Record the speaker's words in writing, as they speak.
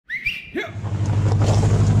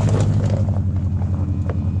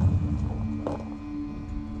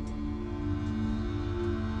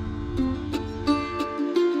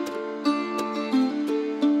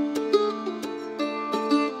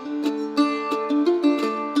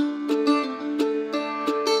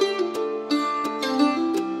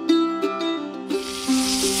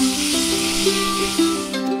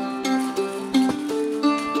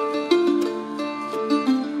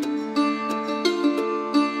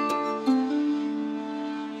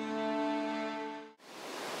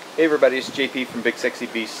Hey everybody, it's JP from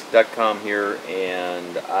BigSexyBeast.com here,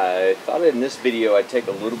 and I thought in this video I'd take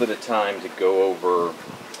a little bit of time to go over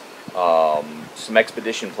some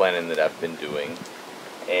expedition planning that I've been doing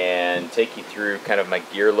and take you through kind of my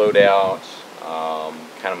gear loadout,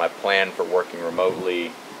 kind of my plan for working remotely,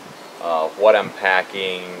 what I'm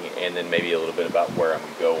packing, and then maybe a little bit about where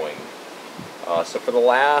I'm going. So for the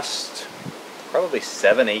last probably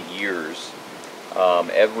 7-8 years,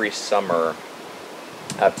 every summer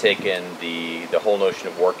I've taken the whole notion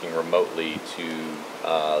of working remotely to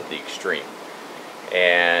the extreme.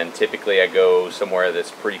 And typically I go somewhere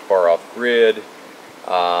that's pretty far off grid.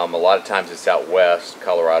 A lot of times it's out west,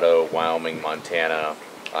 Colorado, Wyoming, Montana,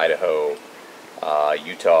 Idaho,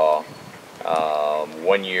 Utah.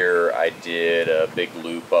 One year I did a big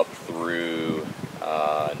loop up through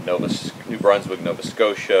New Brunswick, Nova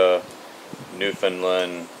Scotia,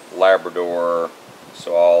 Newfoundland, Labrador,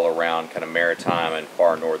 so all around kind of maritime and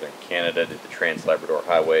far northern Canada, did the Trans-Labrador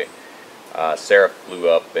Highway. Sarah flew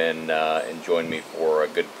up and joined me for a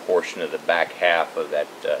good portion of the back half of that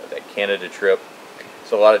Canada trip.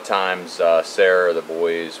 So a lot of times Sarah or the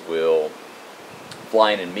boys will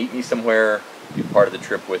fly in and meet me somewhere, be part of the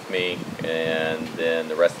trip with me, and then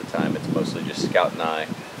the rest of the time it's mostly just Scout and I,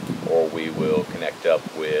 or we will connect up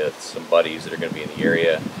with some buddies that are going to be in the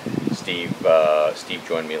area. Steve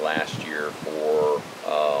joined me last year for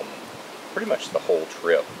pretty much the whole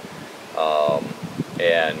trip,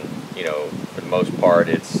 and you know, for the most part,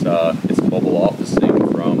 it's mobile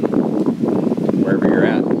officing from wherever you're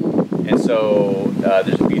at, and so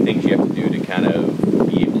there's a few things you have to do to kind of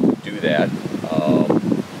be able to do that.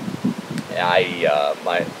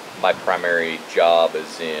 My primary job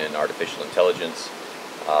is in artificial intelligence.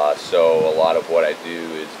 So a lot of what I do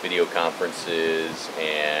is video conferences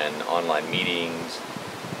and online meetings,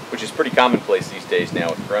 which is pretty commonplace these days now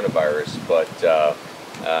with coronavirus, but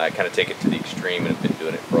I kind of take it to the extreme and have been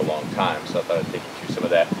doing it for a long time, so I thought I'd take you through some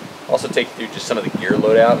of that. Also take you through just some of the gear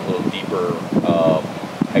loadout, a little deeper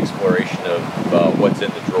exploration of what's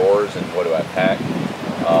in the drawers and what do I pack.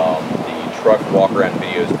 The truck walk-around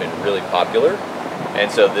video has been really popular. And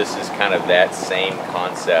so this is kind of that same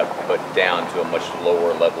concept, but down to a much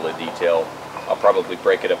lower level of detail. I'll probably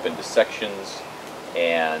break it up into sections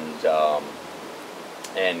and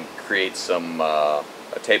create some a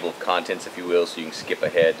table of contents, if you will, so you can skip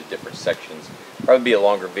ahead to different sections. Probably be a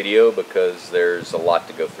longer video because there's a lot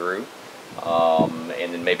to go through,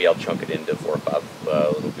 and then maybe I'll chunk it into 4 or 5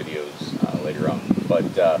 little videos later on.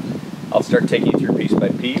 But I'll start taking you through piece by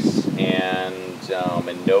piece and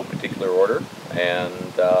in no particular order, and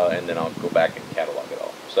then I'll go back and catalog it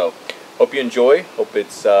all. So hope you enjoy, hope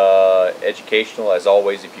it's educational. As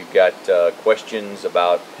always, if you've got questions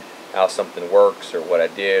about how something works or what I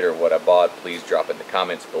did or what I bought, please drop it in the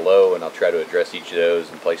comments below, and I'll try to address each of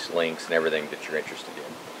those and place links and everything that you're interested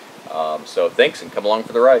in. So thanks, and come along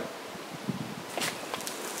for the ride.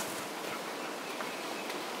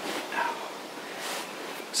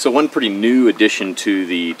 So one pretty new addition to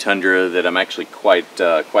the Tundra that I'm actually quite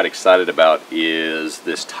excited about is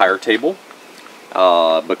this tire table,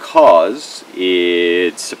 because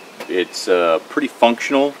it's pretty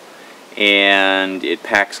functional and it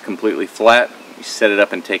packs completely flat. You set it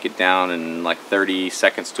up and take it down in like 30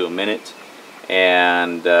 seconds to a minute,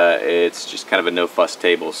 and it's just kind of a no-fuss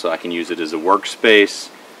table. So I can use it as a workspace,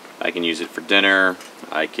 I can use it for dinner,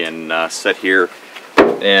 I can sit here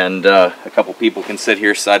and a couple people can sit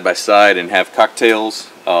here side by side and have cocktails,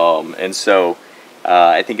 and so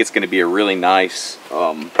I think it's going to be a really nice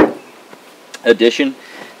addition.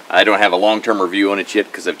 I don't have a long-term review on it yet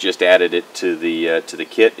because I've just added it to the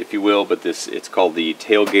kit, if you will. But it's called the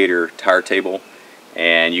Tailgater Tire Table,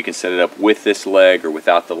 and you can set it up with this leg or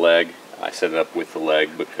without the leg. I set it up with the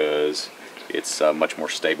leg because it's much more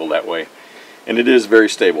stable that way. And it is very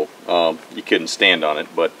stable. You couldn't stand on it,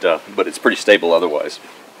 but it's pretty stable otherwise.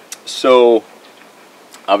 So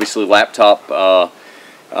obviously laptop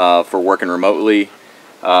for working remotely,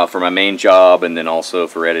 for my main job, and then also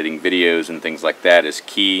for editing videos and things like that is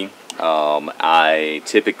key. I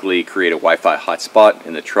typically create a Wi-Fi hotspot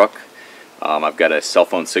in the truck. I've got a cell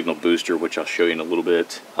phone signal booster, which I'll show you in a little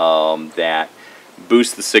bit, that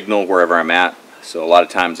boosts the signal wherever I'm at. So a lot of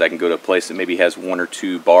times I can go to a place that maybe has 1 or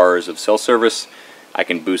 2 bars of cell service. I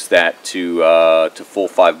can boost that to full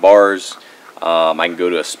 5 bars. I can go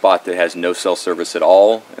to a spot that has no cell service at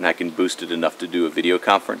all, and I can boost it enough to do a video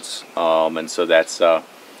conference. And so that's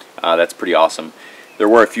pretty awesome. There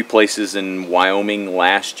were a few places in Wyoming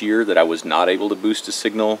last year that I was not able to boost a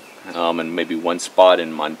signal, and maybe one spot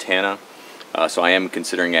in Montana. So I am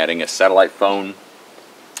considering adding a satellite phone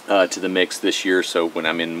to the mix this year, so when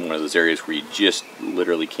I'm in one of those areas where you just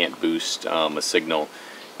literally can't boost a signal,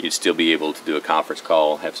 you'd still be able to do a conference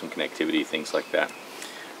call, have some connectivity, things like that.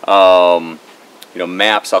 You know,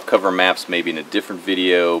 maps, I'll cover maps maybe in a different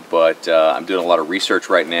video, but I'm doing a lot of research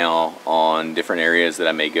right now on different areas that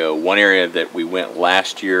I may go. One area that we went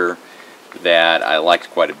last year that I liked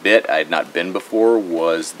quite a bit, I had not been before,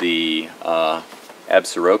 was the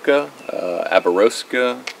Absaroka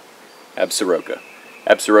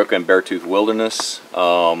and Beartooth Wilderness.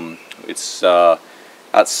 It's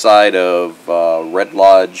outside of Red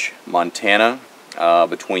Lodge, Montana,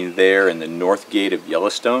 between there and the North Gate of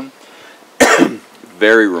Yellowstone.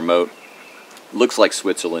 Very remote. Looks like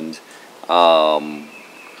Switzerland. One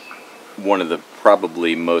of the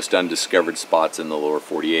probably most undiscovered spots in the lower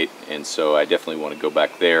 48, and so I definitely want to go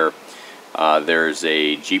back there. There's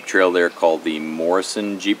a Jeep trail there called the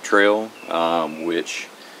Morrison Jeep Trail, which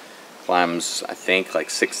climbs, I think, like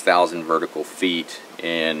 6,000 vertical feet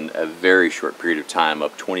in a very short period of time,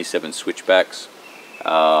 up 27 switchbacks.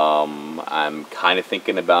 I'm kind of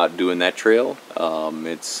thinking about doing that trail.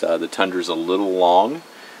 The tundra's a little long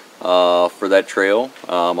for that trail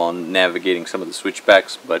on navigating some of the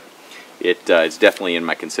switchbacks, but it's definitely in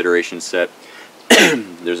my consideration set.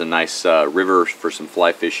 There's a nice river for some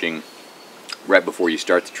fly fishing right before you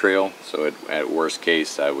start the trail, so at worst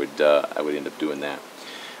case I would end up doing that.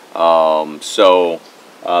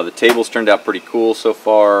 The tables turned out pretty cool so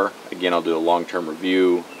far. Again, I'll do a long-term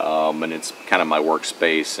review, and it's kind of my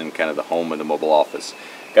workspace and kind of the home of the mobile office.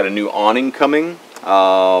 Got a new awning coming,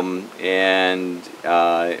 and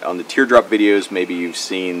on the teardrop videos, maybe you've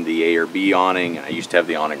seen the A or B awning. I used to have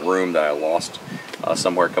the awning room that I lost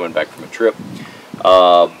somewhere coming back from a trip.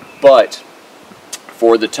 But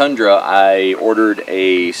for the Tundra, I ordered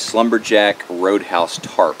a Slumberjack Roadhouse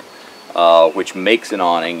tarp, which makes an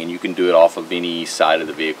awning, and you can do it off of any side of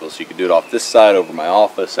the vehicle. So you can do it off this side over my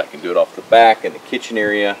office, I can do it off the back in the kitchen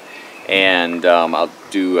area, and I'll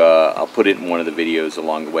put it in one of the videos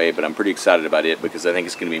along the way, but I'm pretty excited about it because I think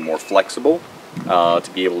it's going to be more flexible to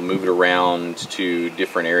be able to move it around to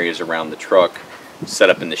different areas around the truck, set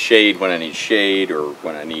up in the shade when I need shade, or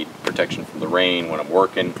when I need protection from the rain when I'm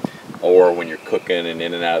working, or when you're cooking and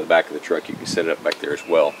in and out of the back of the truck, you can set it up back there as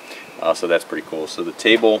well. So that's pretty cool. So the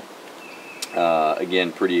table,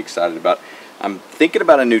 again, pretty excited about. I'm thinking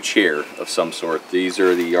about a new chair of some sort. These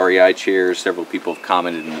are the REI chairs. Several people have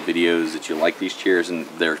commented in the videos that you like these chairs, and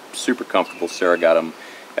they're super comfortable. Sarah got them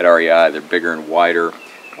at REI. They're bigger and wider.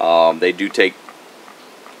 They do take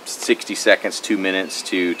 60 seconds, 2 minutes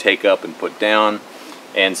to take up and put down.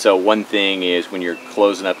 And so one thing is when you're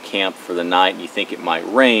closing up camp for the night and you think it might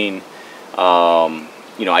rain,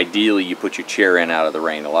 you know, ideally you put your chair in out of the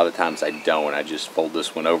rain. A lot of times I don't. I just fold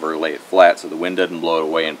this one over, lay it flat so the wind doesn't blow it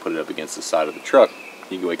away, and put it up against the side of the truck.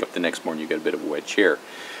 You can wake up the next morning, you've got a bit of a wet chair.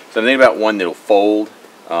 So I'm thinking about one that'll fold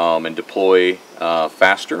and deploy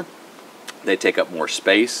faster. They take up more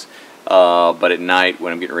space, but at night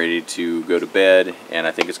when I'm getting ready to go to bed and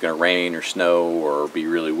I think it's going to rain or snow or be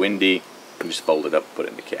really windy, I just fold it up and put it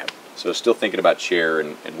in the cab. So still thinking about chair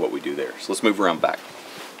and what we do there. So let's move around back.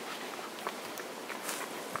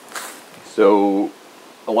 So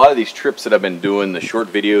a lot of these trips that I've been doing the short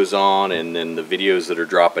videos on, and then the videos that are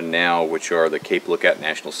dropping now, which are the Cape Lookout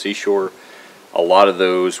National Seashore, a lot of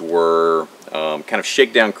those were kind of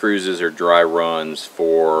shakedown cruises or dry runs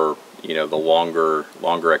for, you know, the longer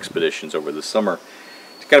expeditions over the summer,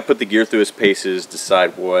 to kind of put the gear through its paces,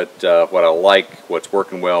 decide what I like, what's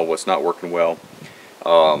working well, what's not working well,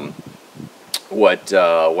 what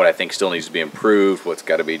I think still needs to be improved, what's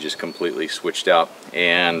got to be just completely switched out.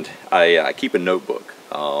 And I keep a notebook,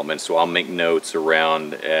 and so I'll make notes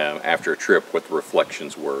around after a trip what the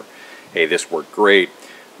reflections were. Hey, this worked great,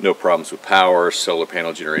 no problems with power, solar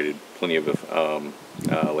panel generated plenty of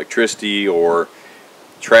electricity, or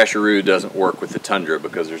Trasharoo doesn't work with the Tundra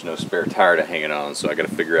because there's no spare tire to hang it on, so I got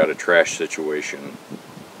to figure out a trash situation.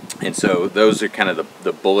 And so those are kind of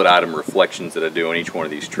the bullet item reflections that I do on each one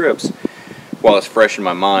of these trips while it's fresh in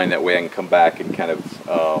my mind. That way I can come back and kind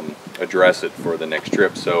of address it for the next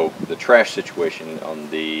trip. So the trash situation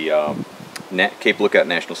on the Cape Lookout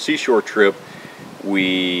National Seashore trip,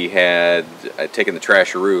 we had taken the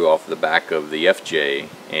Trasharoo off the back of the FJ,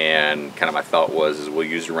 and kind of my thought was we'll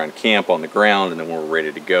use it around camp on the ground, and then when we're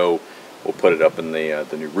ready to go, we'll put it up in the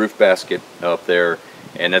new roof basket up there.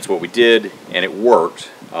 And that's what we did, and it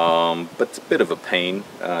worked, but it's a bit of a pain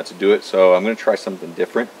to do it, so I'm going to try something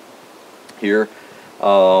different here.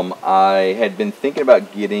 I had been thinking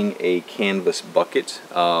about getting a canvas bucket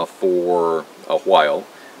for a while,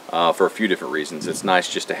 for a few different reasons. It's nice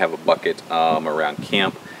just to have a bucket around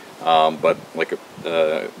camp. but like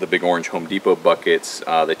the big orange Home Depot buckets,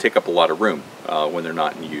 they take up a lot of room when they're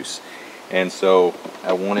not in use. And so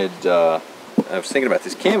I was thinking about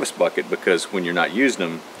this canvas bucket because when you're not using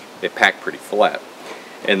them, they pack pretty flat.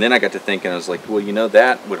 And then I got to thinking, I was like, well, you know,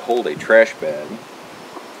 that would hold a trash bag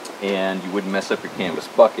and you wouldn't mess up your canvas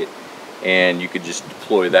bucket, and you could just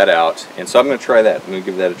deploy that out. And so I'm going to try that. I'm going to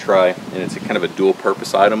give that a try, and it's a kind of a dual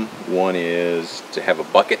purpose item. One is to have a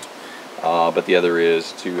bucket, but the other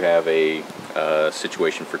is to have a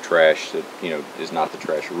situation for trash that, you know, is not the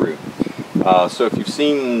trash-a-roo. So if you've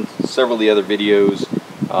seen several of the other videos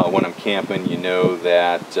when I'm camping, you know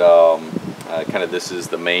that kind of this is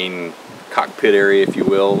the main cockpit area, if you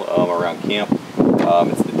will, around camp.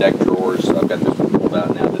 It's the deck drawers. I've got this one pulled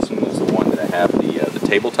out now. This one is the one that I have the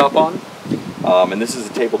tabletop on. And this is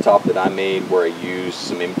a tabletop that I made where I used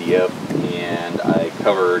some MDF and I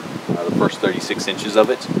covered the first 36 inches of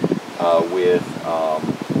it with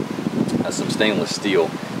some stainless steel.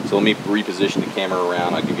 So let me reposition the camera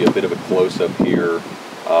around. I'll give you a bit of a close-up here.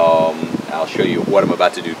 I'll show you what I'm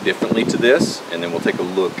about to do differently to this, and then we'll take a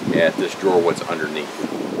look at this drawer, what's underneath.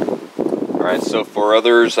 Alright, so for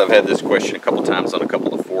others, I've had this question a couple times on a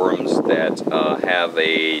couple of forums that have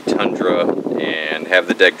a Tundra and have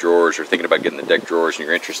the deck drawers, or thinking about getting the deck drawers, and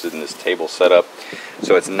you're interested in this table setup.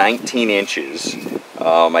 So it's 19 inches.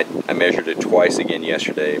 I measured it twice again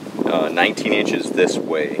yesterday. 19 inches this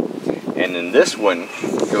way. And then this one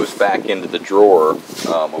goes back into the drawer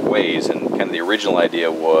a ways, and kind of the original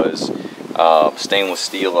idea was stainless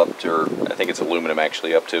steel up to, I think it's aluminum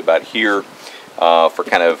actually, up to about here. For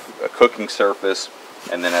kind of a cooking surface,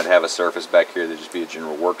 and then I'd have a surface back here that'd just be a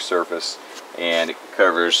general work surface, and it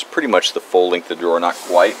covers pretty much the full length of the drawer, not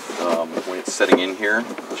quite. When it's setting in here,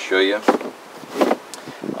 I'll show you.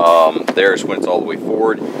 There's when it's all the way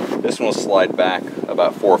forward. This one will slide back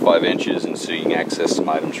about 4 or 5 inches, and so you can access some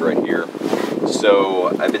items right here. So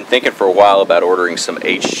I've been thinking for a while about ordering some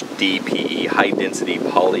HDPE, high density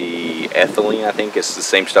polyethylene. I think it's the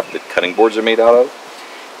same stuff that cutting boards are made out of.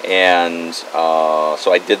 And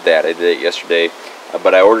so I did that. I did it yesterday,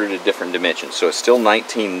 but I ordered a different dimension. So it's still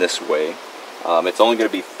 19 this way. It's only going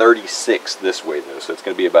to be 36 this way though, so it's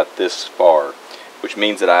going to be about this far, which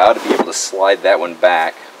means that I ought to be able to slide that one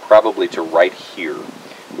back probably to right here,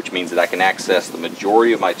 which means that I can access the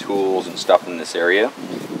majority of my tools and stuff in this area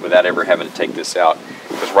without ever having to take this out.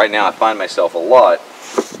 Because right now I find myself a lot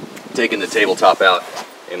taking the tabletop out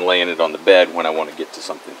and laying it on the bed when I want to get to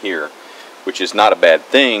something here, which is not a bad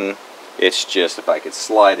thing. It's just if I could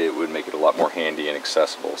slide it, it would make it a lot more handy and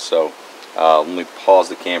accessible. So let me pause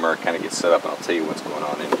the camera, kind of get set up, and I'll tell you what's going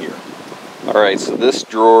on in here. Alright, so this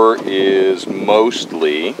drawer is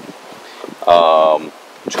mostly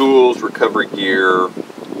tools, recovery gear,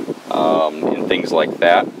 and things like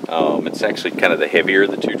that. It's actually kind of the heavier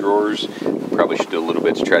of the two drawers. Probably should do a little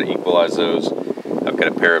bit to try to equalize those. I've got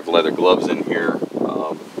a pair of leather gloves in here.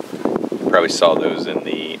 Probably saw those in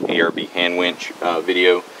the ARB hand winch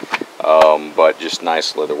video, but just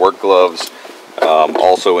nice leather work gloves.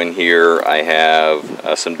 Also in here I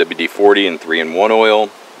have some WD-40 and 3-in-1 oil.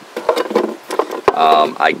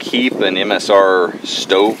 I keep an MSR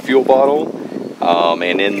stove fuel bottle,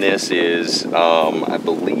 and in this is, I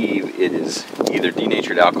believe it is either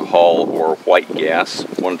denatured alcohol or white gas,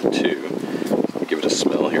 one of the two. I'll give it a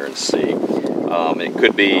smell here and see. It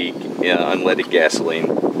could be unleaded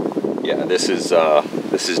gasoline. Yeah, this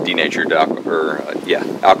is denatured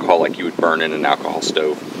alcohol like you would burn in an alcohol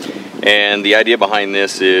stove. And the idea behind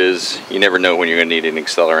this is you never know when you're going to need an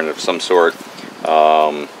accelerant of some sort.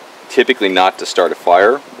 Typically not to start a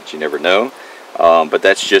fire, but you never know. But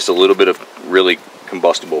that's just a little bit of really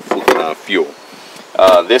combustible fuel.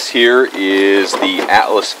 This here is the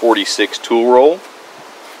Atlas 46 tool roll,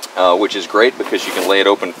 which is great because you can lay it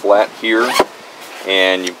open flat here,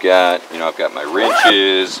 and you've got, I've got my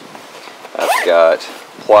wrenches, I've got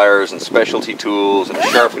pliers and specialty tools and a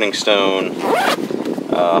sharpening stone.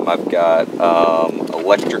 I've got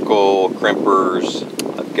electrical crimpers.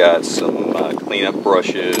 I've got some cleanup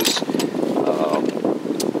brushes,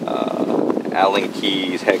 Allen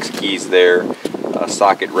keys, hex keys there,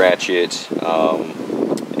 socket ratchet,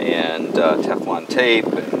 and Teflon tape,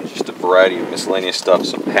 and just a variety of miscellaneous stuff,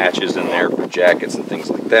 some patches in there for jackets and things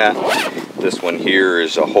like that. This one here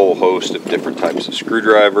is a whole host of different types of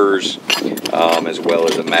screwdrivers, as well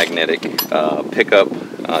as a magnetic pickup,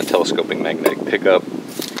 telescoping magnetic pickup,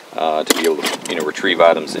 to be able to retrieve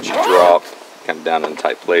items that you drop, kind of down in a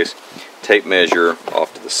tight place. Tape measure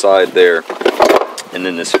off to the side there, and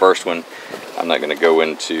then this first one, I'm not going to go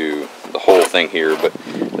into the whole thing here, but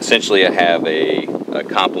essentially I have a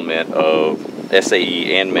complement of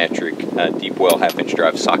SAE and metric deep well 1/2-inch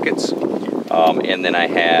drive sockets, and then I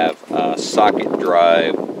have socket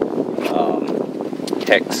drive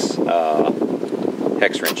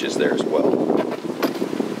hex wrenches there as well.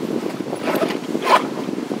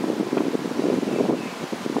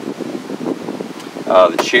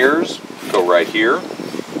 The chairs go right here.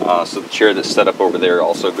 So the chair that's set up over there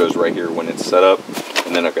also goes right here when it's set up,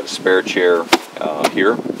 and then I've got a spare chair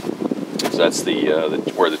here. So that's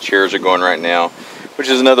where the chairs are going right now, which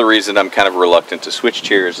is another reason I'm kind of reluctant to switch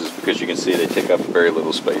chairs, is because you can see they take up very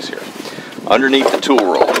little space here. Underneath the tool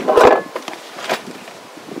roll,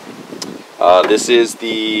 this is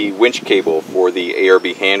the winch cable for the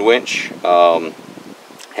ARB hand winch.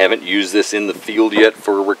 Haven't used this in the field yet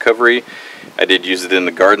for recovery. I did use it in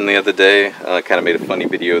the garden the other day. Kind of made a funny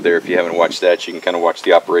video there. If you haven't watched that, you can kind of watch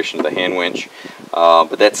the operation of the hand winch.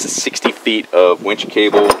 But that's 60 feet of winch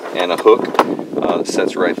cable and a hook that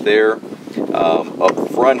sets right there. Up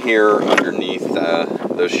front here, underneath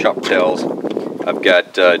those shop tails, I've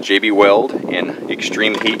got JB Weld and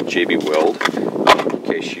Extreme Heat JB Weld, in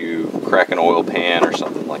case you crack an oil pan or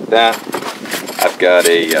something like that. I've got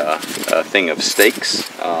a thing of stakes,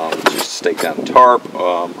 just stake down the tarp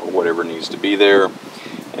or whatever needs to be there,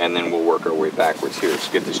 and then we'll work our way backwards here.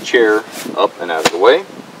 So get this chair up and out of the way.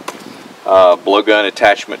 Blowgun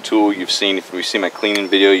attachment tool. You've seen, if you've seen my cleaning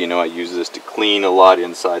video, you know I use this to clean a lot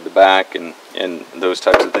inside the back and those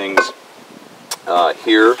types of things.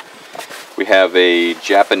 Here we have a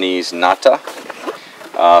Japanese Nata.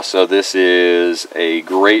 So this is a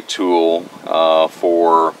great tool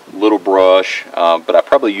for little brush, but I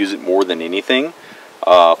probably use it more than anything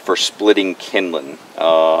for splitting kindling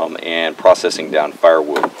and processing down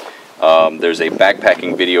firewood. There's a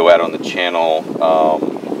backpacking video out on the channel,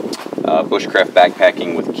 Bushcraft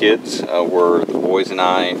Backpacking with Kids, where the boys and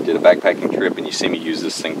I did a backpacking trip, and you see me use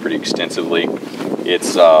this thing pretty extensively.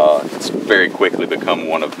 It's very quickly become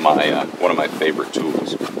one of my favorite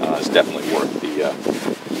tools. It's definitely worth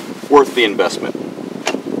the investment.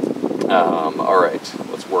 All right,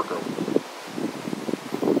 let's work on.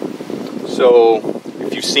 So,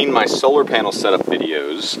 if you've seen my solar panel setup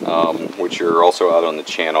videos, which are also out on the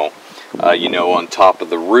channel, you know, on top of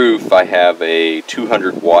the roof I have a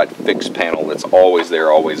 200-watt fixed panel that's always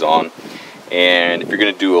there, always on. And if you're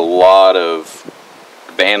going to do a lot of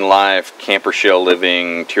van life, camper shell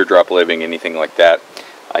living, teardrop living, anything like that,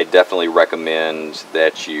 I definitely recommend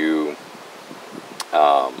that you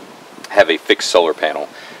have a fixed solar panel.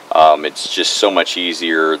 It's just so much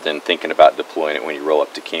easier than thinking about deploying it when you roll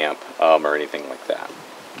up to camp or anything like that.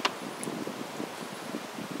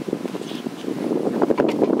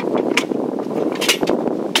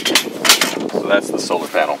 So that's the solar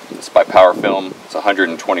panel. It's by PowerFilm. It's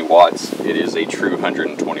 120 watts. It is a true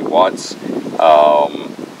 120 watts.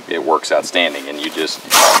 It works outstanding, and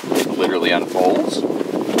it literally unfolds.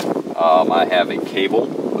 I have a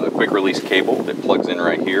cable, a quick release cable that plugs in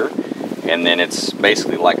right here, and then it's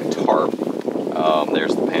basically like a tarp.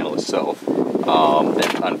 There's the panel itself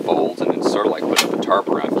that unfolds, and it's sort of like putting up a tarp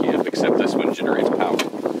around camp, except this one generates power,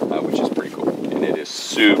 which is pretty cool, and it is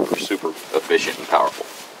super, super efficient and powerful.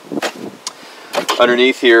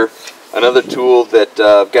 Underneath here, another tool that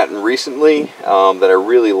I've gotten recently that I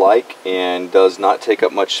really like and does not take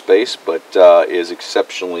up much space, but is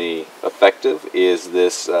exceptionally effective, is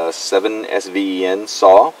this 7 SVEN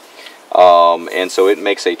saw. And so it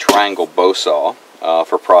makes a triangle bow saw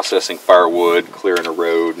for processing firewood, clearing a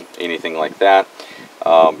road, anything like that.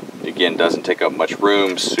 Again, doesn't take up much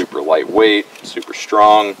room, super lightweight, super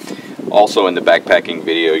strong. Also in the backpacking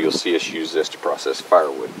video, you'll see us use this to process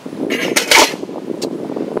firewood.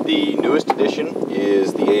 The newest addition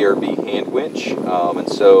is the ARB hand winch, and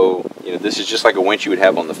so this is just like a winch you would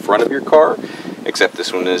have on the front of your car, except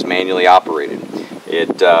this one is manually operated.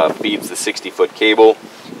 It feeds the 60-foot cable,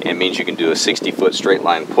 and means you can do a 60-foot straight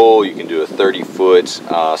line pull, you can do a 30-foot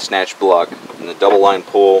snatch block and the double line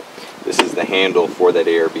pull. This is the handle for that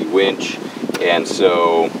ARB winch, and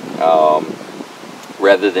so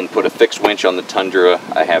rather than put a fixed winch on the Tundra,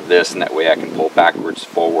 I have this, and that way I can pull backwards,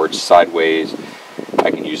 forwards, sideways. I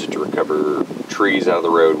can use it to recover trees out of the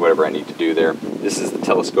road, whatever I need to do there. This is the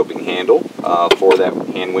telescoping handle for that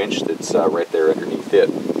hand winch that's right there underneath it.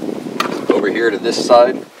 Over here to this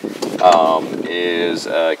side is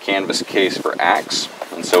a canvas case for axe,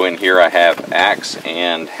 and so in here I have axe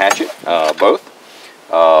and hatchet, both.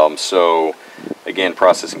 So again,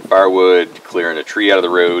 processing firewood, clearing a tree out of the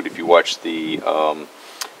road. If you watch the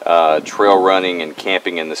trail running and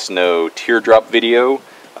camping in the snow teardrop video,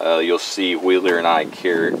 you'll see Wheeler and I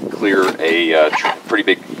clear a pretty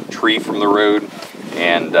big tree from the road,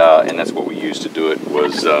 and that's what we used to do it,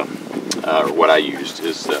 was or what I used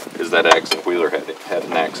is that axe, and Wheeler had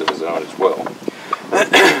an axe of his own as well.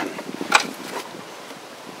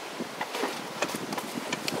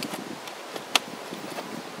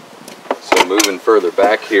 So moving further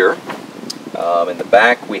back here, in the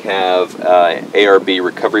back we have ARB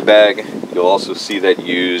recovery bag. You'll also see that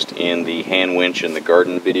used in the hand winch in the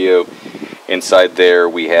garden video. Inside there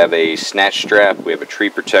we have a snatch strap, we have a tree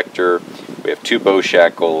protector, we have 2 bow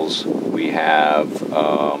shackles, we have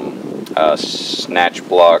a snatch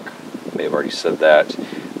block, I may have already said that,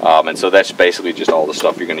 and so that's basically just all the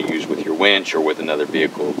stuff you're going to use with your winch or with another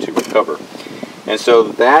vehicle to recover. And so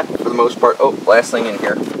that, for the most part, oh, last thing in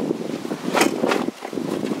here,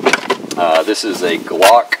 this is a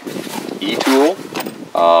Glock E-tool,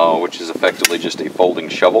 which is effectively just a folding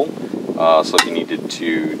shovel. So if you needed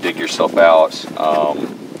to dig yourself out,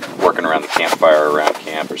 working around the campfire, around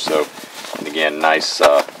camp or so. And again, nice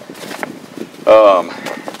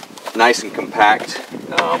and compact,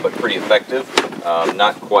 but pretty effective.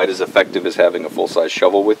 Not quite as effective as having a full-size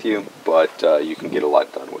shovel with you, but you can get a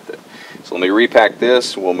lot done with it. So let me repack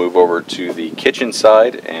this. We'll move over to the kitchen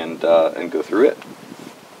side and go through it.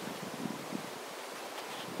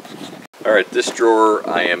 Alright, this drawer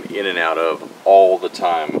I am in and out of all the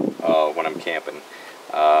time when I'm camping,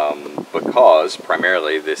 because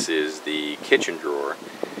primarily this is the kitchen drawer,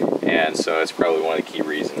 and so that's probably one of the key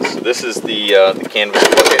reasons. So this is the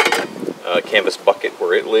canvas bucket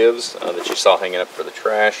where it lives that you saw hanging up for the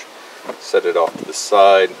trash. Set it off to the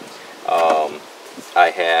side.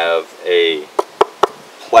 I have a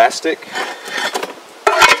plastic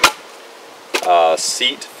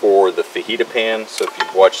seat for the fajita pan. So if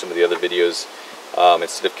you've watched some of the other videos,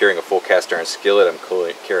 instead of carrying a full cast iron skillet, I'm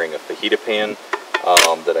carrying a fajita pan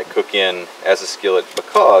that I cook in as a skillet,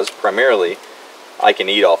 because primarily I can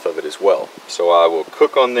eat off of it as well. So I will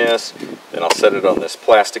cook on this, then I'll set it on this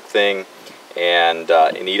plastic thing and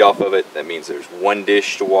eat off of it. That means there's one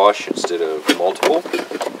dish to wash instead of multiple.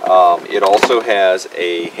 It also has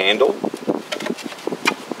a handle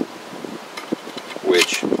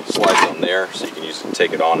which slides on there, so you can use it to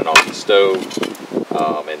take it on and off the stove,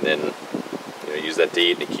 and then use that to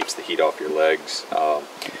eat, and it keeps the heat off your legs.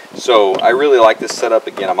 So I really like this setup.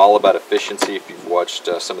 Again, I'm all about efficiency. If you've watched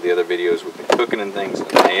some of the other videos with me cooking and things,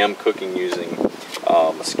 and I am cooking using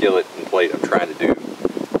a skillet and plate. I'm trying to do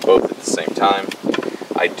both at the same time.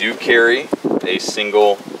 I do carry a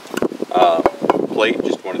single plate,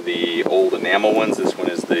 just one of the old enamel ones. This one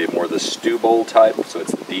is more the stew bowl type, so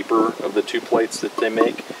it's the deeper of the 2 plates that they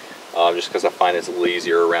make, just because I find it's a little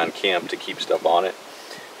easier around camp to keep stuff on it.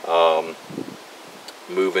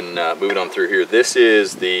 Moving on through here, this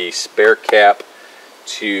is the spare cap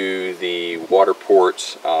to the water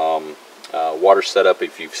port water setup.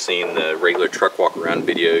 If you've seen the regular truck walk around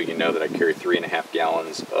video, you know that I carry 3.5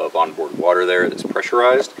 gallons of onboard water there that's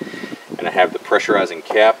pressurized, and I have the pressurizing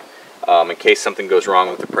cap. In case something goes wrong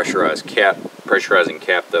with the pressurizing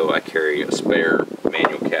cap though, I carry a spare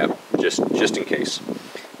manual cap just in case.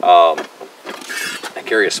 I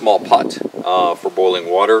carry a small pot for boiling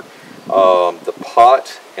water. The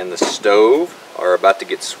pot and the stove are about to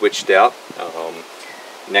get switched out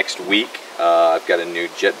next week. I've got a new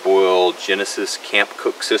Jetboil Genesis Camp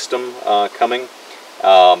Cook system coming,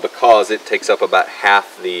 because it takes up about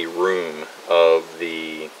half the room of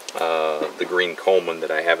the green Coleman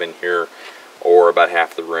that I have in here, or about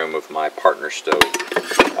half the room of my partner stove.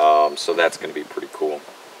 So that's going to be pretty cool.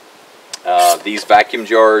 These vacuum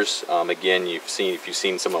jars, again, if you've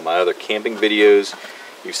seen some of my other camping videos,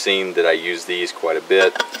 you've seen that I use these quite a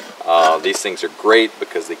bit. These things are great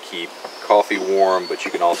because they keep coffee warm, but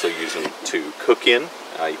you can also use them to cook in.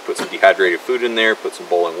 You put some dehydrated food in there, put some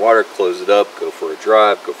boiling water, close it up, go for a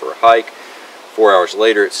drive, go for a hike. 4 hours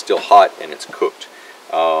later, it's still hot and it's cooked.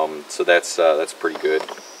 So that's pretty good.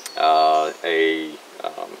 A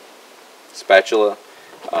spatula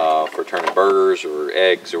for turning burgers or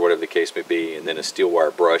eggs or whatever the case may be, and then a steel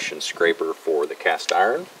wire brush and scraper for the cast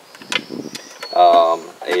iron.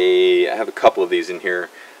 I have a couple of these in here.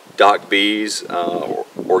 Doc B's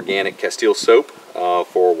organic Castile soap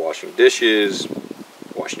for washing dishes,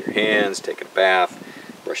 washing your hands, taking a bath,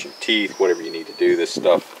 brushing teeth, whatever you need to do. This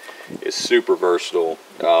stuff is super versatile,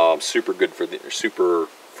 super good super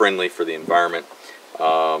friendly for the environment.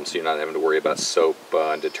 So you're not having to worry about soap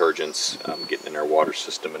and detergents getting in our water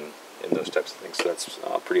system and those types of things. So that's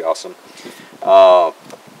pretty awesome.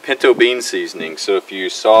 Pinto bean seasoning. So if you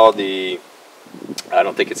saw I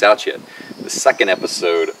don't think it's out yet, the second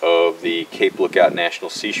episode of the Cape Lookout National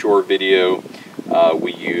Seashore video,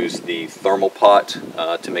 we used the thermal pot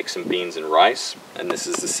to make some beans and rice, and this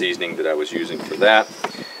is the seasoning that I was using for that.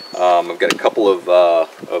 I've got a couple of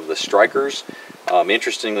the Strikers.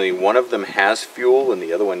 Interestingly, one of them has fuel and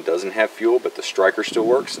the other one doesn't have fuel, but the Striker still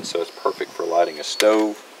works, and so it's perfect for lighting a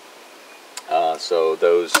stove. So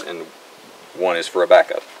those, and one is for a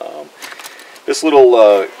backup. This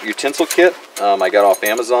little utensil kit I got off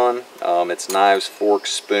Amazon. It's knives,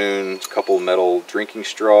 forks, spoons, a couple of metal drinking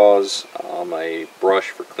straws, a brush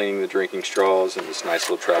for cleaning the drinking straws, and this nice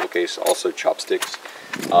little travel case. Also chopsticks.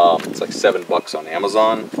 It's like $7 on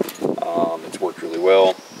Amazon. It's worked really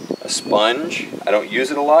well. A sponge. I don't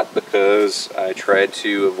use it a lot because I try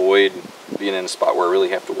to avoid being in a spot where I really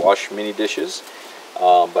have to wash many dishes.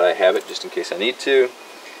 But I have it just in case I need to.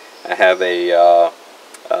 I have a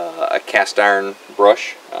cast iron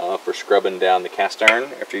brush for scrubbing down the cast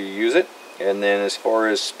iron after you use it. And then as far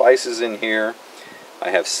as spices in here, I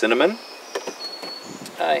have cinnamon.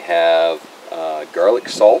 I have garlic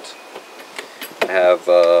salt. I have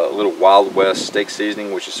a little Wild West steak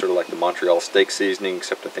seasoning, which is sort of like the Montreal steak seasoning,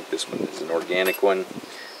 except I think this one is an organic one.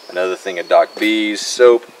 Another thing of Doc B's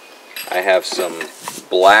soap. I have some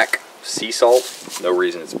black sea salt. No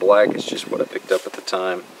reason it's black, it's just what I picked up at the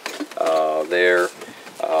time. There.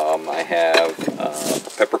 I have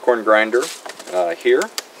a peppercorn grinder here.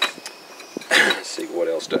 Let's see, what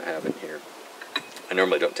else do I have in here? I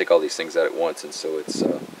normally don't take all these things out at once, and so it's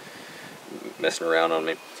messing around on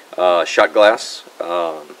me. Shot glass,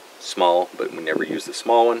 small, but we never use the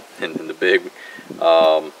small one, and then the big.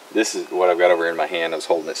 This is what I've got over here in my hand. I was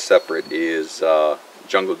holding it separate. Is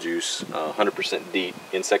Jungle Juice 100% DEET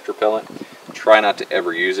insect repellent. Try not to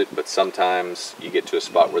ever use it, but sometimes you get to a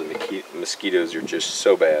spot where the mosquitoes are just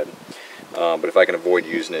so bad. But if I can avoid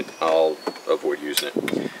using it, I'll avoid using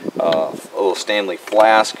it. A little Stanley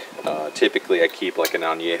flask. Typically I keep like an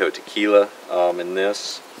añejo tequila in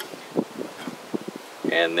this.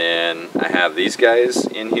 And then I have these guys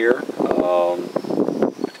in here.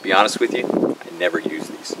 To be honest with you, I never use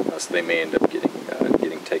these, so they may end up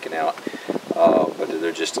getting taken out. But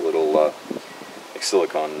they're just a little like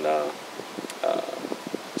silicone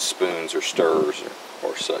spoons or stirrers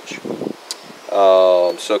or such.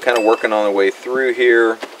 So kind of working on the way through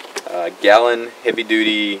here. Gallon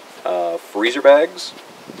heavy-duty freezer bags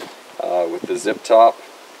with the zip top.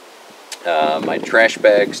 My trash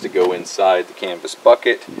bags to go inside the canvas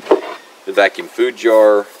bucket. The vacuum food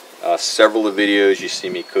jar. Several of the videos you see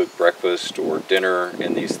me cook breakfast or dinner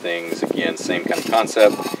in these things. Again, same kind of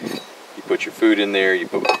concept. You put your food in there, you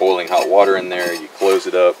put boiling hot water in there, you close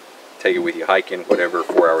it up, take it with you hiking, whatever.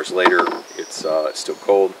 4 hours later, it's still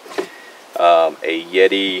cold. A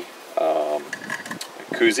Yeti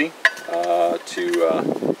koozie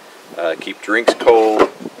to keep drinks cold,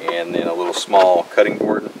 and then a little small cutting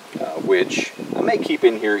board, which I may keep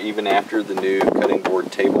in here even after the new cutting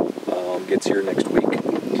board table gets here next week.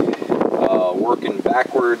 Working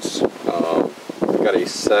backwards, got a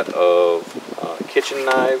set of kitchen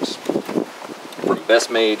knives from Best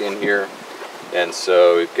Made in here, and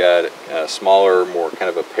so we've got a smaller, more kind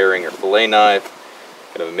of a paring or fillet knife.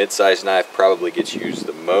 Kind of a mid-sized knife probably gets used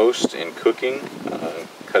the most in cooking,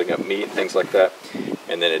 cutting up meat and things like that.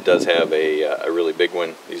 And then it does have a really big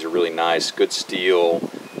one. These are really nice, good steel,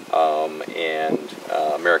 and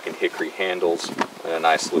American hickory handles, and a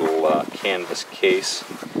nice little canvas case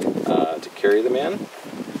to carry them in.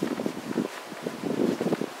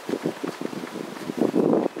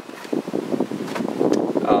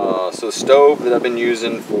 So the stove that I've been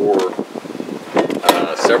using for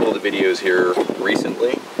several of the videos here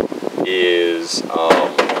recently is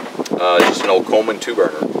just an old Coleman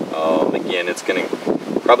 2-burner. Again, it's going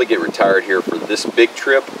to probably get retired here for this big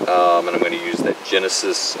trip, and I'm going to use that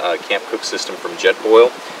Genesis camp cook system from Jetboil.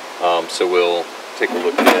 So we'll take a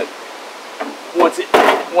look at it.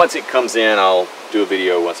 Once it comes in, I'll do a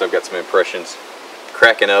video once I've got some impressions.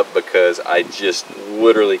 Cracking up because I just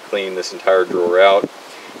literally cleaned this entire drawer out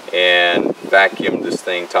and vacuumed this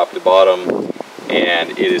thing top to bottom,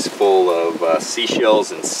 and it is full of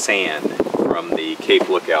seashells and sand from the Cape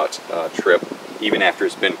Lookout trip, even after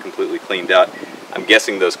it's been completely cleaned out. I'm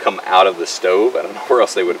guessing those come out of the stove. I don't know where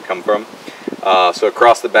else they would have come from. So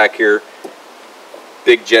across the back here,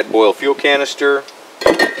 big Jetboil fuel canister,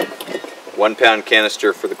 1 pound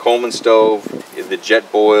canister for the Coleman stove. The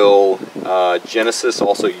Jetboil Genesis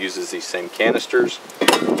also uses these same canisters.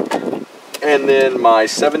 And then my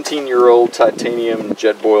 17-year-old titanium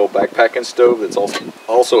Jetboil backpacking stove that's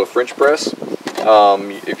also a French press.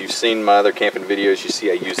 If you've seen my other camping videos, you see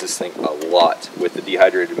I use this thing a lot with the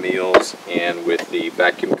dehydrated meals and with the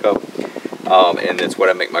vacuum cup. And that's what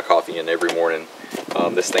I make my coffee in every morning.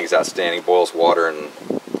 This thing's outstanding, boils water in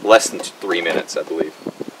less than 3 minutes, I believe.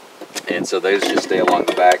 And so those just stay along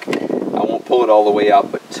the back. I won't pull it all the way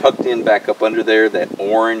out, but tucked in back up under there, that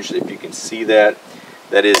orange, if you can see that,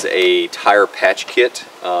 that is a tire patch kit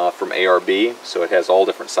from ARB. So it has all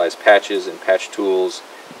different size patches and patch tools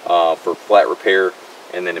for flat repair.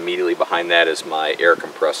 And then immediately behind that is my air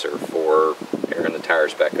compressor for airing the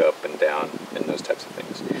tires back up and down and those types of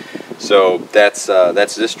things. So that's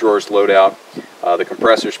this drawer's loadout. The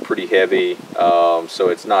compressor's pretty heavy, so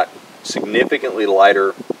it's not significantly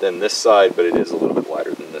lighter than this side, but it is a little bit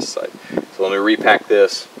lighter than this side. So let me repack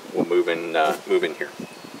this. We'll move in here.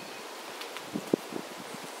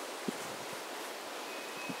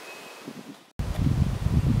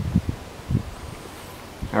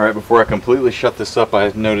 Alright, before I completely shut this up, I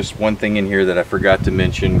noticed one thing in here that I forgot to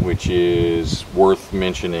mention, which is worth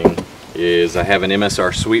mentioning, is I have an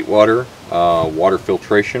MSR Sweetwater water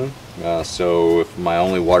filtration. So if my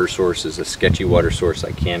only water source is a sketchy water source,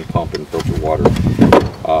 I can pump and filter water.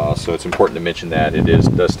 So it's important to mention that. It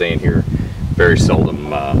does stay in here. Very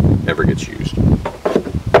seldom ever gets used.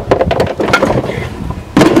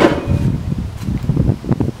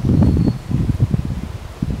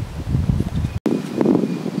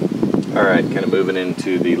 Alright, kind of moving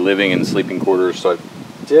into the living and sleeping quarters. So I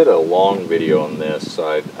did a long video on this,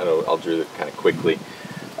 so I'll do it kind of quickly.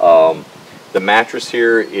 The mattress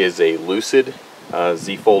here is a Lucid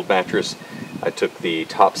Z-Fold mattress. I took the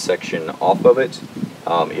top section off of it.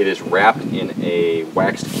 It is wrapped in a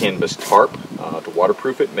waxed canvas tarp to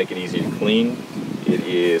waterproof it, make it easy to clean. It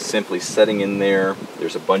is simply setting in there.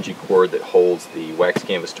 There's a bungee cord that holds the waxed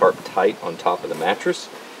canvas tarp tight on top of the mattress.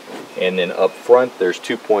 And then up front there's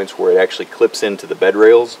 2 points where it actually clips into the bed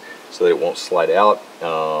rails so that it won't slide out.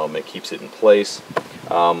 It keeps it in place.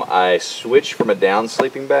 I switched from a down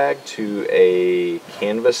sleeping bag to a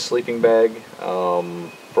canvas sleeping bag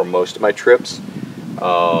for most of my trips,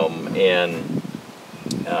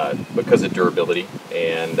 because of durability,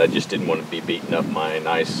 and I just didn't want to be beating up my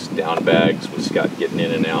nice down bags with Scott getting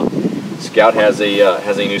in and out. Scout has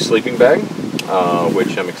a new sleeping bag,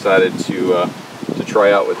 which I'm excited to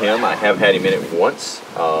try out with him. I have had him in it once,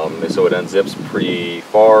 so it unzips pretty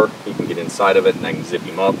far. He can get inside of it and I can zip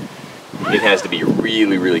him up. It has to be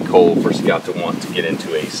really, really cold for Scout to want to get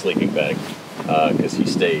into a sleeping bag, because he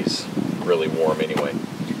stays really warm anyway.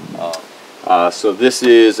 So this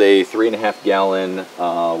is a 3.5 gallon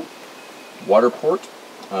water port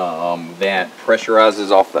that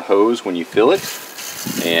pressurizes off the hose when you fill it,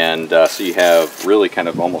 and so you have really kind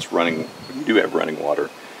of almost running, you do have running water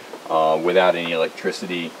without any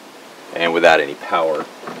electricity and without any power.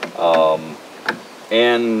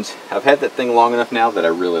 And I've had that thing long enough now that I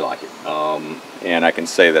really like it, and I can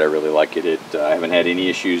say that I really like it. I haven't had any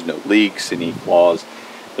issues, no leaks, any flaws.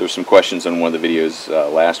 There were some questions on one of the videos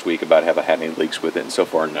last week about have I had any leaks with it, and so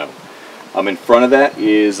far no. In front of that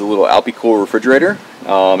is a little Alpicool refrigerator.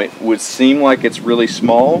 It would seem like it's really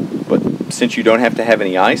small, but since you don't have to have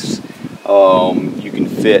any ice, you can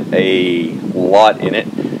fit a lot in it.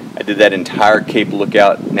 I did that entire Cape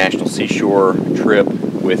Lookout National Seashore trip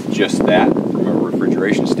with just that from a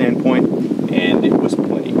refrigeration standpoint, and it was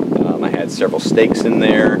plenty. I had several steaks in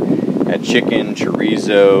there, had chicken,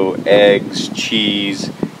 chorizo, eggs, cheese,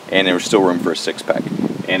 and there was still room for a 6-pack.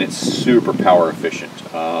 And it's super power efficient.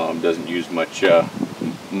 Doesn't use much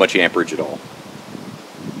amperage at all.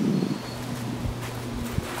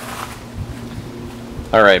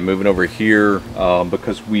 All right, moving over here,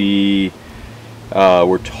 because we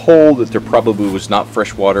were told that there probably was not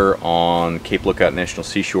fresh water on Cape Lookout National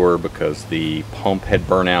Seashore because the pump had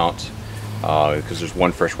burnt out, because there's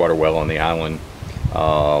one freshwater well on the island.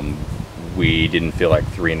 We didn't feel like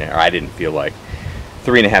I didn't feel like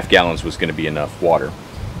 3.5 gallons was going to be enough water.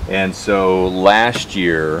 And so last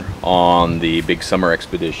year on the big summer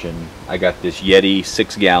expedition, I got this Yeti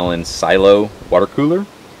 6-gallon silo water cooler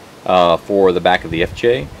for the back of the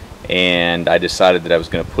FJ, and I decided that I was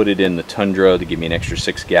going to put it in the Tundra to give me an extra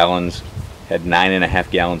 6 gallons. Had 9.5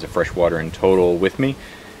 gallons of fresh water in total with me,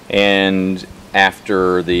 and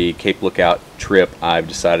after the Cape Lookout trip, I've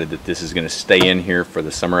decided that this is going to stay in here for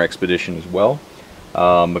the summer expedition as well,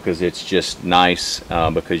 because it's just nice,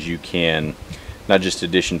 because you can not just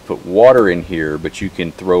put water in here, but you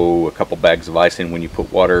can throw a couple bags of ice in when you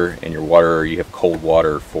put water, and you have cold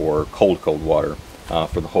water for cold water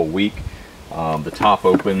for the whole week. The top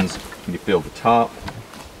opens, you fill the top,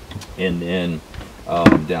 and then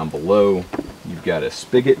down below you've got a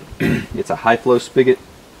spigot. It's a high flow spigot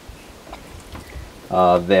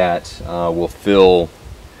that will fill,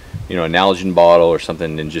 an Nalgene bottle or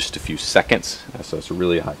something in just a few seconds. So it's a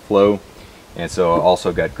really high flow. And so I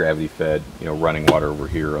also got gravity fed, running water over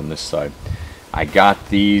here on this side. I got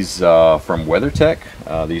these from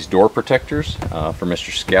WeatherTech, these door protectors for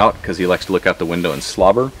Mr. Scout, because he likes to look out the window and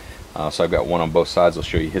slobber. So I've got one on both sides. I'll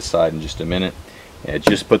show you his side in just a minute. Yeah,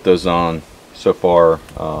 just put those on. So far,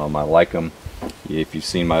 I like them. If you've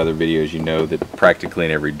seen my other videos, you know that practically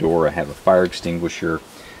in every door I have a fire extinguisher.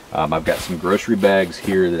 I've got some grocery bags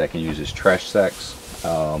here that I can use as trash sacks,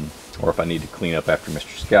 or if I need to clean up after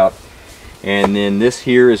Mr. Scout. And then this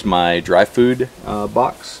here is my dry food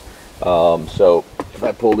box. So if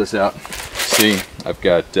I pull this out, see, I've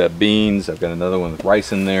got beans, I've got another one with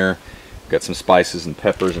rice in there, I've got some spices and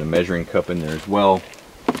peppers and a measuring cup in there as well.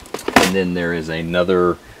 And then there is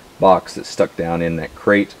another box that's stuck down in that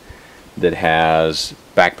crate that has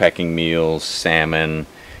backpacking meals, salmon,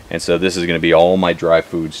 and so this is going to be all my dry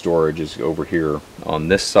food storage is over here on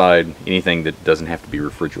this side. Anything that doesn't have to be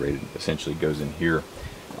refrigerated essentially goes in here.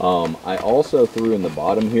 I also threw in the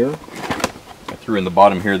bottom here,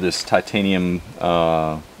 this titanium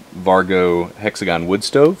Vargo hexagon wood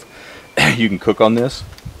stove. You can cook on this,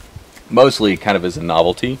 mostly kind of as a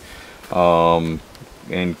novelty.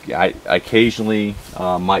 And I occasionally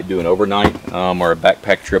might do an overnight or a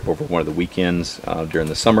backpack trip over one of the weekends during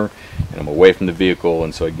the summer, and I'm away from the vehicle,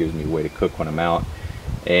 and so it gives me a way to cook when I'm out.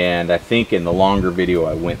 And I think in the longer video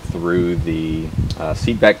I went through the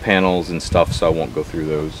seat back panels and stuff, so I won't go through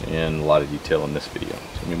those in a lot of detail in this video.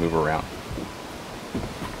 So let me move around.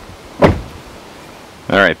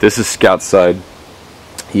 Alright, this is Scout's side.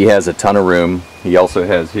 He has a ton of room. He also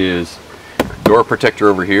has his door protector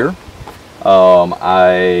over here. I've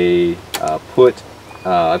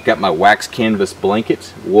got my wax canvas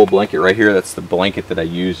blanket, wool blanket right here. That's the blanket that I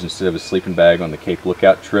used instead of a sleeping bag on the Cape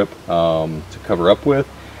Lookout trip to cover up with.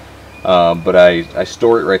 But I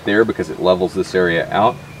store it right there because it levels this area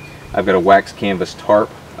out. I've got a wax canvas tarp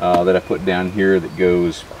that I put down here that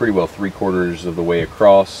goes pretty well 3/4 of the way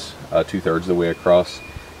across, 2/3 of the way across,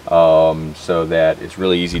 so that it's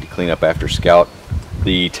really easy to clean up after Scout.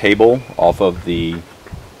 The table off of the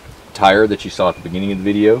tire that you saw at the beginning of the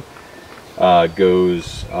video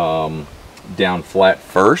goes down flat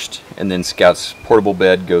first, and then Scout's portable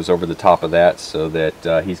bed goes over the top of that, so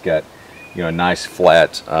that he's got, you know, a nice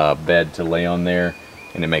flat bed to lay on there,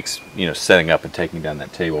 and it makes, you know, setting up and taking down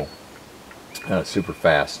that table super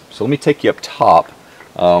fast. So let me take you up top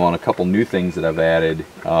on a couple new things that I've added.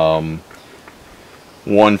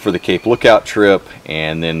 One for the Cape Lookout trip,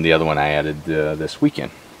 and then the other one I added this weekend.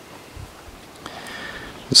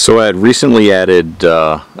 So I had recently added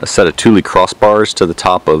a set of Thule crossbars to the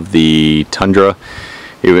top of the Tundra.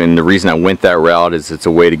 And the reason I went that route is it's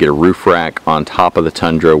a way to get a roof rack on top of the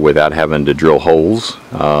Tundra without having to drill holes.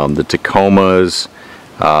 The Tacomas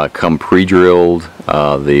come pre-drilled,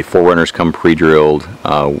 the 4Runners come pre-drilled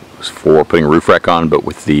for putting a roof rack on, but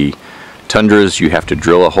with the Tundras you have to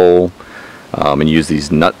drill a hole and use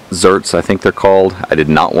these nut zerts, I think they're called. I did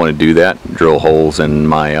not want to do that, drill holes in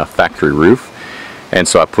my factory roof. And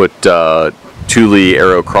so I put Thule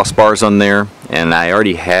Aero crossbars on there, and I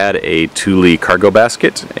already had a Thule cargo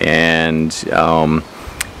basket, and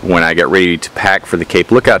when I got ready to pack for the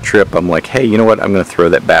Cape Lookout trip, I'm like, hey, you know what, I'm going to throw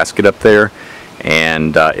that basket up there,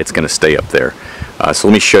 and it's going to stay up there. So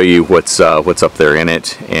let me show you what's up there in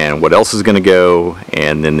it, and what else is going to go,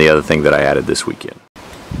 and then the other thing that I added this weekend.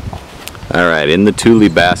 Alright, in the Thule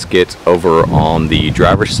basket over on the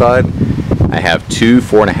driver's side, I have two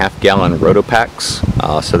 4.5 gallon Rotopacks,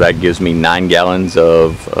 so that gives me 9 gallons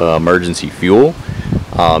of emergency fuel.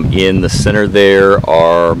 In the center there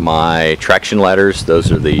are my traction ladders.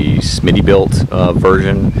 Those are the Smittybilt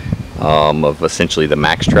version of essentially the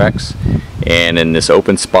MaxTrax. And in this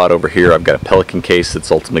open spot over here, I've got a Pelican case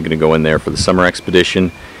that's ultimately going to go in there for the summer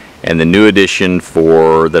expedition. And the new addition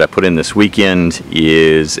that I put in this weekend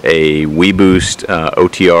is a WeBoost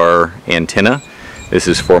OTR antenna. This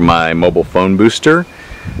is for my mobile phone booster.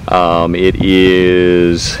 It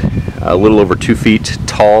is a little over 2 feet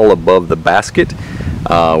tall above the basket,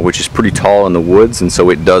 which is pretty tall in the woods, and so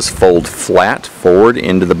it does fold flat forward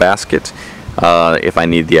into the basket if I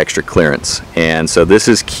need the extra clearance. And so this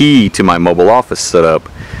is key to my mobile office setup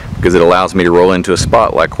because it allows me to roll into a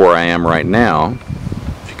spot like where I am right now,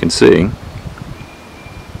 if you can see,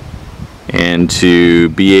 and to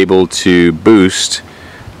be able to boost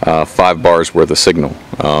 5 bars worth of signal,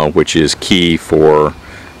 which is key for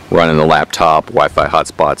running the laptop, Wi-Fi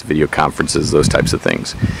hotspots, video conferences, those types of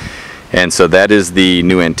things. And so that is the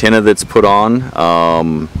new antenna that's put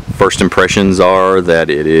on. First impressions are that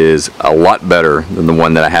it is a lot better than the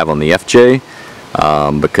one that I have on the FJ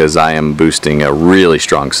because I am boosting a really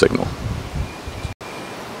strong signal.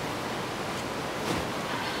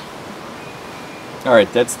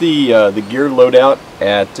 Alright, that's the gear loadout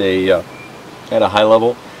at a at a high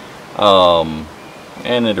level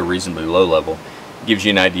and at a reasonably low level. It gives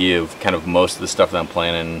you an idea of kind of most of the stuff that I'm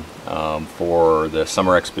planning for the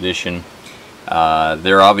summer expedition.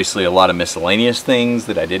 There are obviously a lot of miscellaneous things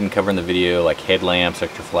that I didn't cover in the video, like headlamps,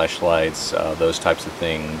 extra flashlights, those types of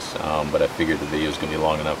things, but I figured the video is going to be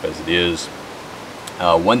long enough as it is.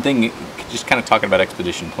 One thing, just kind of talking about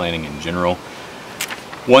expedition planning in general,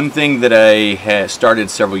 one thing that I had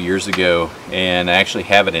started several years ago, and I actually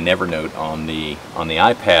have it in Evernote on the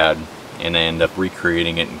iPad, and I end up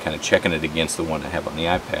recreating it and kind of checking it against the one I have on the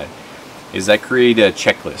iPad, is I create a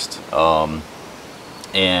checklist.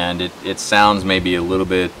 And it sounds maybe a little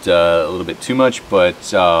bit too much, but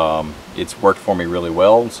it's worked for me really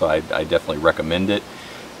well, so I definitely recommend it.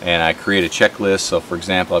 And I create a checklist. So for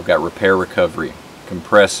example, I've got repair recovery,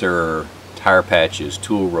 compressor, tire patches,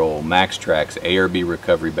 tool roll, max tracks, ARB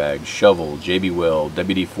recovery bag, shovel, JB Weld,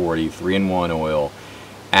 WD-40, 3-in-1 oil,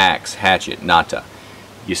 axe, hatchet, nata.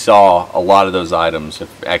 You saw a lot of those items,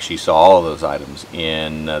 actually saw all of those items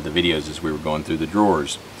in the videos as we were going through the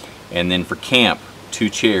drawers. And then for camp, 2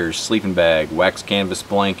 chairs, sleeping bag, wax canvas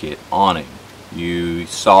blanket, awning. You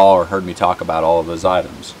saw or heard me talk about all of those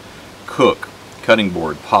items. Cook, cutting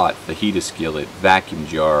board, pot, fajita skillet, vacuum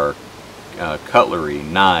jar, cutlery,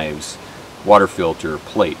 knives, water filter,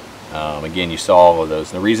 plate. Again, you saw all of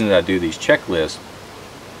those. And the reason that I do these checklists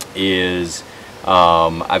is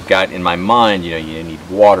I've got in my mind, you need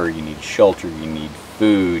water, you need shelter, you need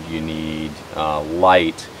food, you need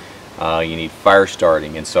light, you need fire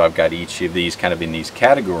starting, and so I've got each of these kind of in these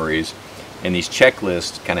categories, and these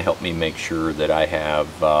checklists kind of help me make sure that I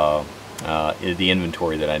have the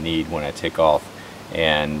inventory that I need when I take off.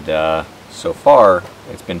 And so far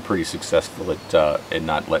it's been pretty successful at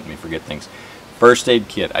not letting me forget things. First aid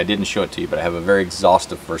kit, I didn't show it to you, but I have a very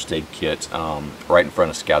exhaustive first aid kit right in front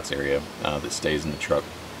of Scouts area that stays in the truck.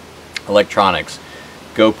 Electronics,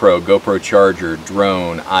 GoPro charger,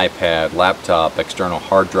 drone, iPad, laptop, external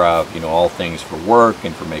hard drive, all things for work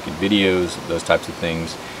and for making videos, those types of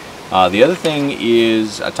things. The other thing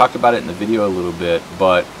is, I talked about it in the video a little bit,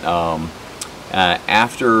 but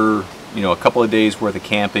after a couple of days worth of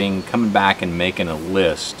camping, coming back and making a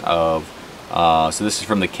list of, so this is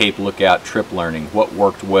from the Cape Lookout Trip Learning, what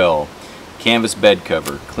worked well. Canvas bed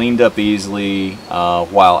cover, cleaned up easily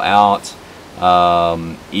while out.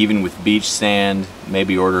 Even with beach sand,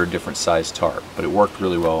 maybe order a different size tarp, but it worked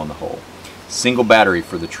really well on the whole. Single battery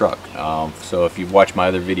for the truck. So if you've watched my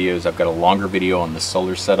other videos, I've got a longer video on the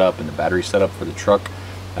solar setup and the battery setup for the truck.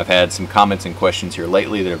 I've had some comments and questions here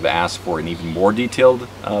lately that have asked for an even more detailed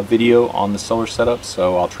video on the solar setup,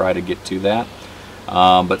 so I'll try to get to that.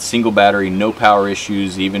 But single battery, no power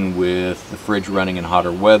issues, even with the fridge running in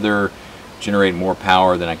hotter weather, generate more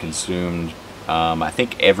power than I consumed I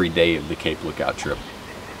think every day of the Cape Lookout trip.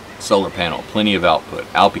 Solar panel, plenty of output.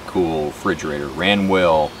 Alpicool refrigerator, ran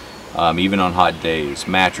well, even on hot days.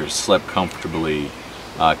 Mattress, slept comfortably.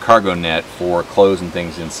 Cargo net for clothes and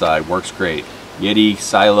things inside, works great. Yeti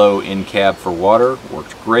silo in cab for water,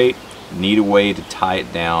 works great. Need a way to tie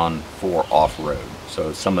it down for off-road.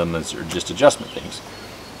 So some of them are just adjustment things.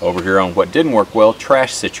 Over here on what didn't work well,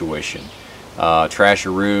 trash situation.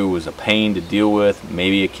 Trasharoo was a pain to deal with,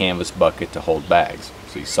 maybe a canvas bucket to hold bags.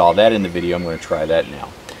 So you saw that in the video, I'm going to try that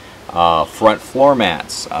now. Front floor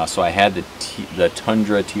mats, so I had the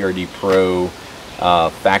Tundra TRD Pro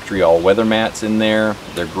factory all-weather mats in there.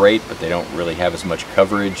 They're great, but they don't really have as much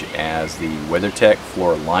coverage as the WeatherTech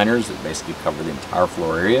floor liners that basically cover the entire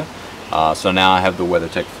floor area. So now I have the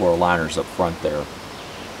WeatherTech floor liners up front there.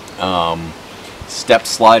 Step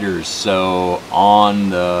sliders, so on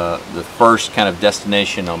the first kind of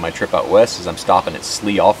destination on my trip out west is I'm stopping at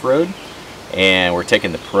Slee Off-Road, and we're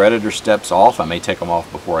taking the Predator steps off. I may take them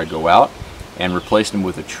off before I go out and replace them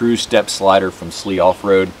with a true step slider from Slee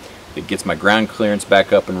Off-Road that gets my ground clearance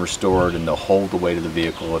back up and restored, and they'll hold the weight of the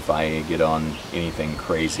vehicle if I get on anything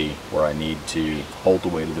crazy where I need to hold the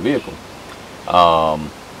weight of the vehicle,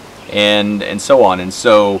 and so on. And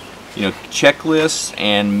so checklists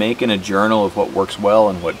and making a journal of what works well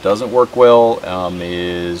and what doesn't work well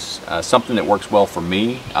is something that works well for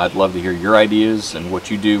me. I'd love to hear your ideas and what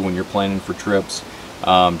you do when you're planning for trips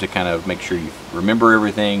to kind of make sure you remember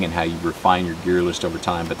everything and how you refine your gear list over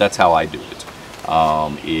time. But that's how I do it,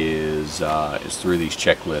 is through these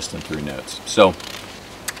checklists and through notes. So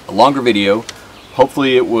a longer video.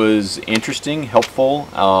 Hopefully it was interesting, helpful.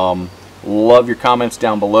 Love your comments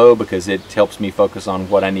down below because it helps me focus on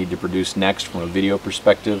what I need to produce next from a video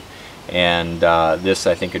perspective, and this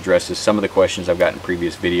I think addresses some of the questions I've got in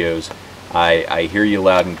previous videos. I hear you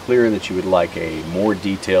loud and clear that you would like a more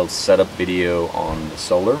detailed setup video on the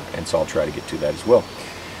solar, and so I'll try to get to that as well.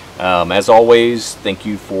 As always, thank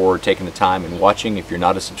you for taking the time and watching. If you're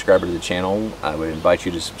not a subscriber to the channel, I would invite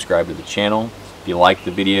you to subscribe to the channel. If you like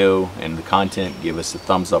the video and the content, give us a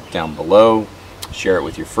thumbs up down below. Share it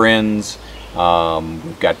with your friends.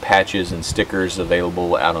 We've got patches and stickers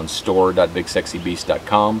available out on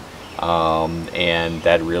store.bigsexybeast.com. And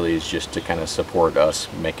that really is just to kind of support us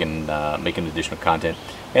making additional content,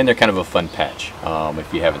 and they're kind of a fun patch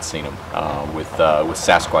if you haven't seen them with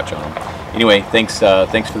Sasquatch on them. Anyway, thanks for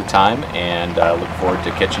the time, and look forward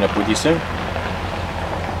to catching up with you soon.